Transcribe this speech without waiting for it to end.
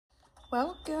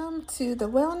Welcome to the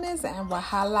Wellness and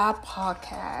Wahala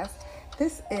podcast.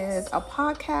 This is a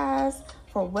podcast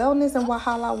for wellness and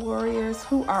Wahala warriors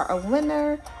who are a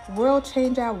winner, world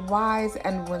changer, wise,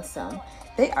 and winsome.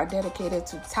 They are dedicated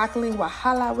to tackling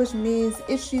Wahala, which means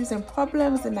issues and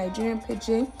problems in Nigerian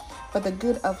pidgin for the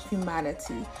good of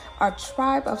humanity. Our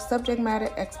tribe of subject matter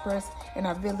experts in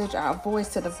our village are a voice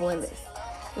to the voiceless.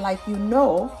 Like you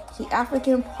know, the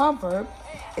African proverb,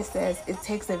 it says it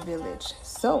takes a village.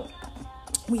 So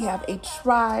we have a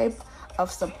tribe of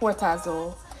supporters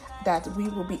that we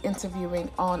will be interviewing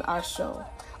on our show.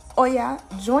 Oya,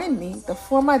 join me, the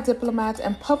former diplomat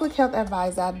and public health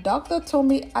advisor, Dr.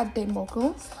 Tomi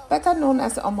Ademokun, better known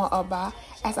as Oma Oba,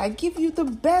 as I give you the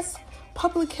best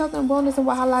public health and wellness and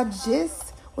Wahala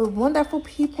gist with wonderful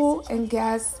people and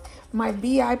guests, my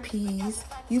VIPs,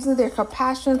 using their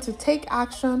compassion to take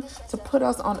action to put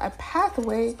us on a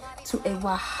pathway to a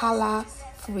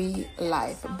Wahala-free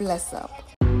life. Bless up.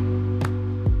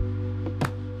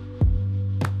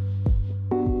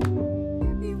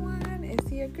 Everyone, it's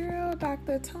your girl,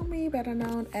 Dr. Tomi, better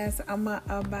known as Ama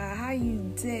Aba. How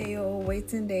you day?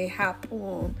 Waiting day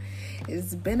happen.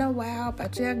 It's been a while,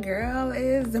 but your girl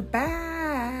is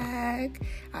back.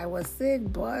 I was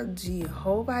sick, but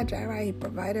Jehovah Jireh, He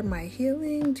provided my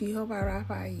healing. Jehovah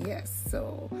Rapha, yes.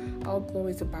 So all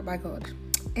glory to Baba God.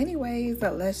 Anyways,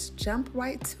 let's jump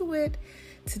right to it.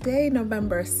 Today,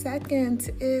 November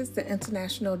 2nd, is the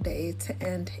International Day to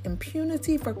End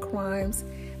Impunity for Crimes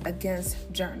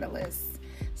Against Journalists.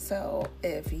 So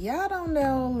if y'all don't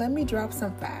know, let me drop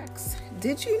some facts.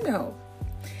 Did you know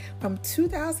from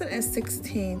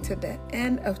 2016 to the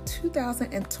end of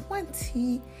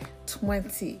 2020,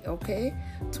 okay?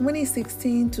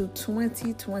 2016 to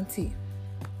 2020,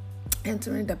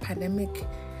 entering the pandemic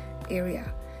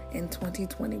area. In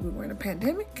 2020, we were in a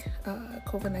pandemic,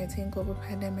 COVID-19 global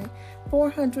pandemic.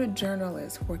 400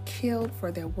 journalists were killed for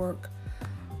their work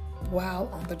while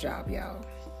on the job, y'all.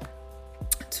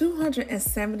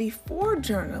 274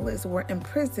 journalists were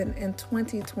imprisoned in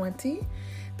 2020,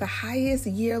 the highest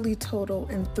yearly total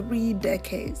in 3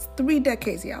 decades. 3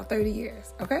 decades, y'all, 30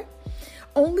 years, okay?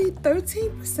 Only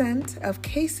 13% of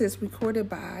cases recorded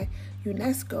by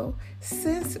UNESCO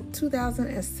since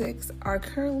 2006 are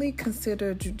currently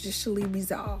considered judicially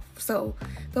resolved. So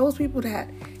those people that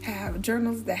have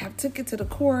journalists that have took it to the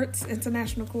courts,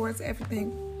 international courts,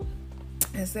 everything,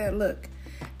 and said, look,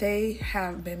 they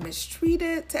have been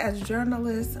mistreated as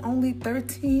journalists. Only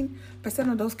 13%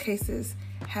 of those cases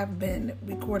have been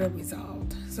recorded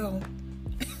resolved. So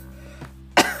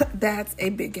that's a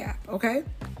big gap, okay?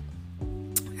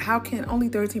 How can only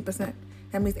 13%?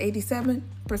 That means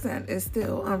 87% is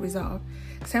still unresolved.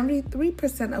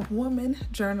 73% of women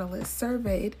journalists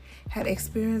surveyed had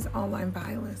experienced online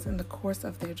violence in the course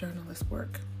of their journalist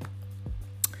work.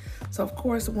 So, of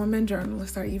course, women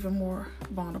journalists are even more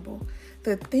vulnerable.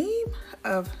 The theme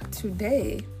of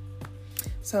today,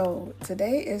 so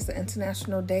today is the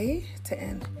International Day to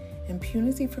End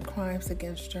Impunity for Crimes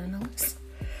Against Journalists.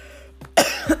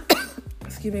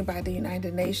 By the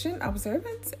United Nations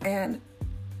observance, and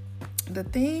the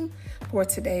theme for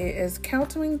today is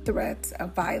countering threats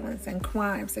of violence and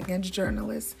crimes against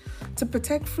journalists to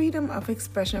protect freedom of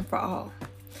expression for all.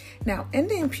 Now,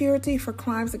 ending impunity for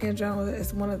crimes against journalists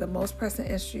is one of the most pressing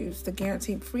issues to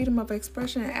guarantee freedom of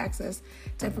expression and access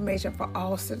to information for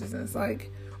all citizens. Like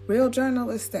real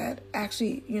journalists that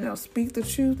actually, speak the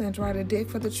truth and try to dig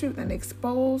for the truth and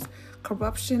expose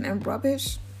corruption and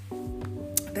rubbish.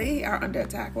 They are under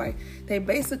attack. Like they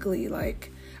basically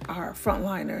are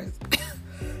frontliners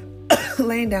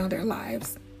laying down their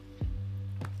lives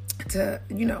to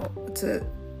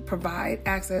provide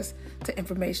access to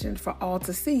information for all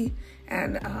to see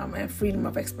and freedom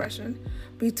of expression.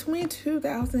 Between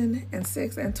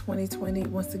 2006 and 2020,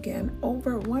 once again,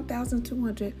 over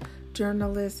 1,200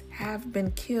 journalists have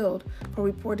been killed for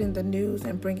reporting the news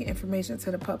and bringing information to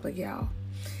the public, y'all.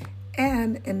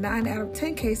 And in 9 out of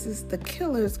 10 cases, the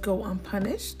killers go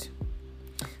unpunished.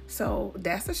 So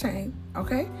that's a shame,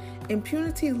 okay?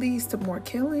 Impunity leads to more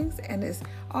killings and is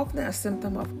often a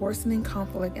symptom of worsening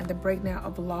conflict and the breakdown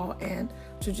of law and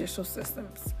judicial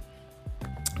systems,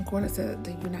 according to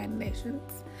the United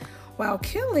Nations. While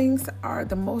killings are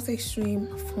the most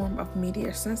extreme form of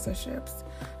media censorships,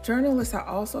 journalists are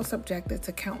also subjected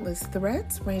to countless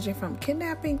threats ranging from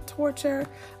kidnapping, torture,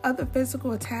 other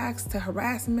physical attacks to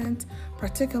harassment,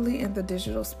 particularly in the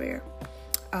digital sphere.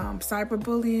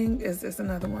 Cyberbullying is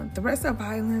another one. Threats of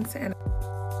violence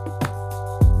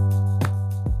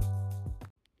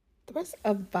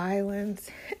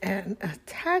and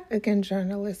attack against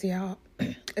journalists, y'all,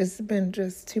 it's been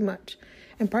just too much.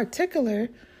 In particular,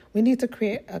 We need to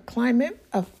create a climate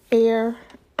of fair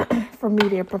for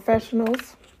media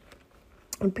professionals,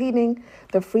 impeding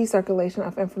the free circulation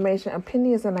of information,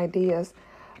 opinions, and ideas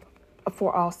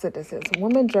for all citizens.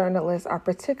 Women journalists are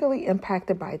particularly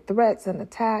impacted by threats and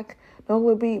attack,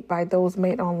 notably by those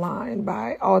made online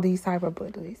by all these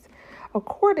cyberbullies.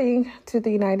 According to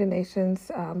the United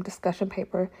Nations discussion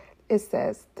paper, it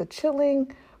says the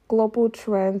chilling global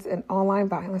trends in online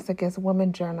violence against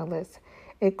women journalists.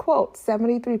 It quotes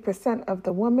 73% of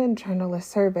the women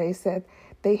journalists surveyed said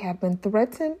they have been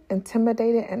threatened,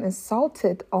 intimidated, and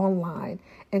insulted online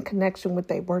in connection with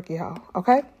their work, y'all.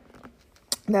 Okay?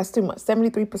 That's too much.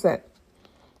 73%.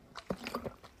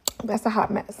 That's a hot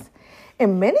mess.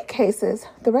 In many cases,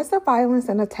 the rest of violence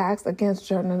and attacks against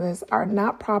journalists are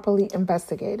not properly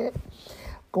investigated.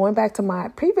 Going back to my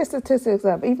previous statistics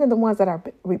of even the ones that are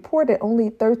reported,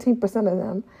 only 13% of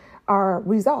them are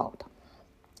resolved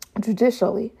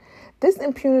judicially. This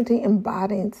impunity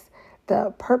embodies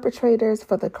the perpetrators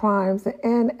for the crimes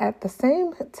and at the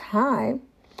same time,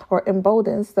 or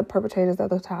emboldens the perpetrators of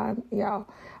the time, y'all,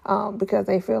 because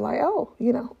they feel like,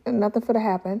 nothing for to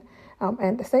happen. And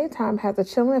at the same time has a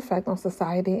chilling effect on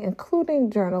society,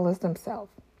 including journalists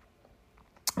themselves,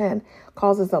 and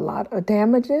causes a lot of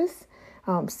damages,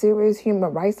 serious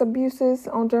human rights abuses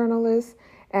on journalists,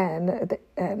 and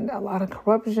a lot of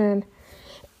corruption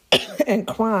and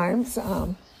crimes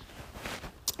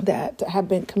that have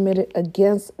been committed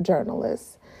against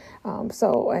journalists. I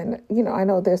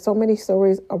know there's so many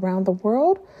stories around the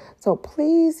world. So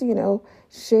please,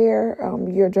 share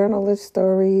your journalist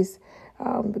stories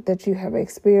that you have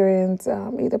experienced,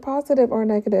 either positive or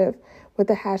negative, with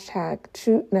the hashtag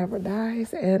Truth Never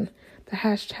Dies and the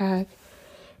hashtag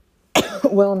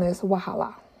Wellness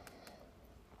Wahala.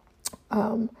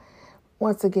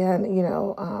 Once again,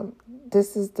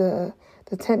 this is the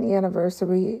 10-year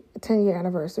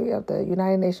anniversary of the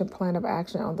United Nations Plan of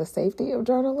Action on the Safety of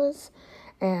Journalists.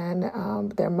 And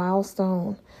their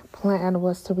milestone plan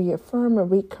was to reaffirm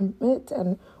and recommit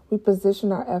and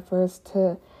reposition our efforts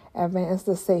to advance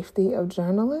the safety of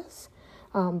journalists.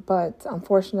 But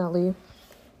unfortunately,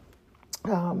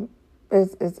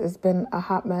 it's been a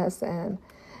hot mess, and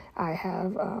I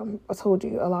have told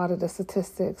you a lot of the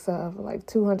statistics of like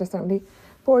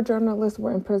 274 journalists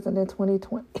were imprisoned in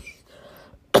 2020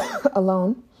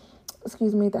 alone.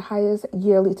 The highest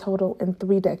yearly total in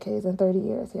 3 decades, in 30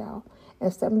 years, y'all.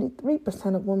 And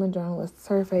 73% of women journalists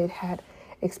surveyed had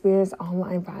experienced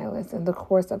online violence in the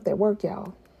course of their work,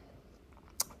 y'all.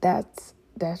 That's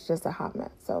just a hot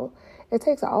mess. So it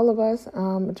takes all of us.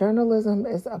 Journalism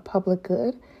is a public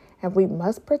good, and we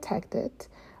must protect it.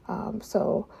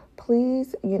 So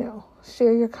please,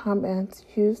 share your comments.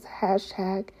 Use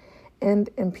hashtag End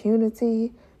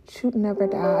Impunity, Truth Never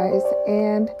Dies,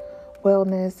 and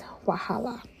Wellness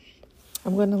Wahala.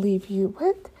 I'm going to leave you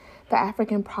with the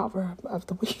African proverb of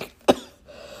the week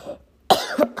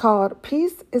called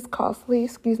 "Peace is costly,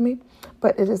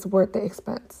 but it is worth the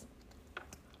expense."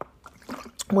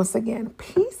 Once again,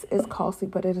 peace is costly,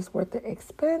 but it is worth the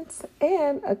expense.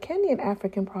 And a Kenyan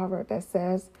African proverb that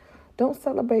says, "Don't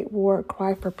celebrate war,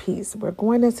 cry for peace." We're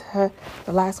going into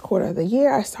the last quarter of the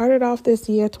year. I started off this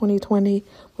year, 2020,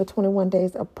 with 21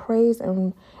 days of praise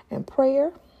and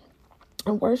prayer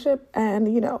and worship. And,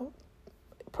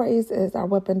 praise is our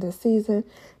weapon this season.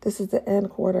 This is the end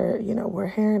quarter. We're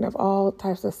hearing of all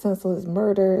types of senseless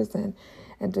murders and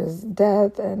just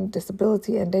death and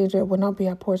disability and danger. It will not be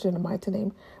our portion in the mighty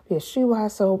name of Yeshua.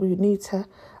 So we need to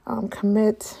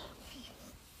commit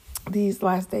these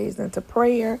last days into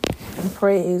prayer and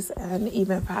praise and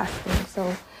even fasting. So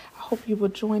I hope you will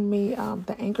join me.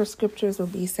 The anchor scriptures will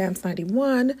be Psalms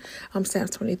 91,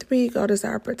 Psalms 23, God is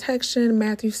our protection,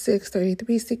 Matthew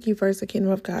 6:33, seek ye first the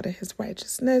kingdom of God and his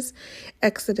righteousness,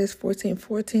 Exodus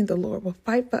 14:14, the Lord will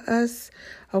fight for us.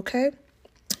 Okay?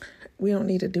 We don't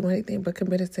need to do anything but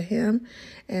commit it to him.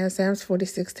 And Psalms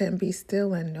 46:10, be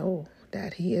still and know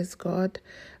that he is God.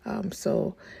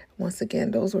 So once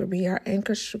again, those will be our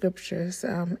anchor scriptures,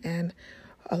 and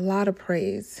a lot of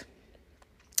praise.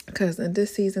 Because in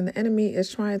this season, the enemy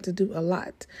is trying to do a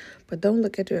lot. But don't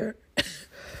look at your,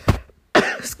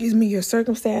 your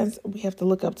circumstance. We have to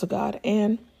look up to God.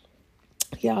 And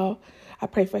y'all, I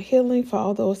pray for healing for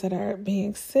all those that are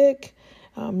being sick.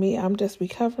 I'm just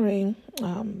recovering.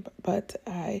 But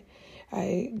I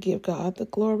give God the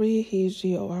glory. He's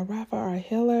Jehovah Rapha, our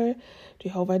healer.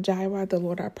 Jehovah Jireh, the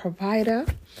Lord, our provider.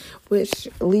 Which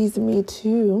leads me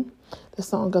to the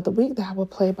song of the week that I will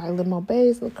play by Limo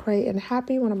Bays, Lecrae, and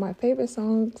Happy. One of my favorite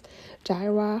songs,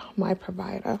 Jireh, my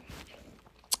provider.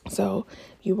 So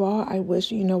you all, I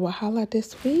wish Wahala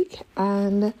this week,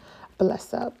 and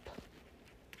bless up.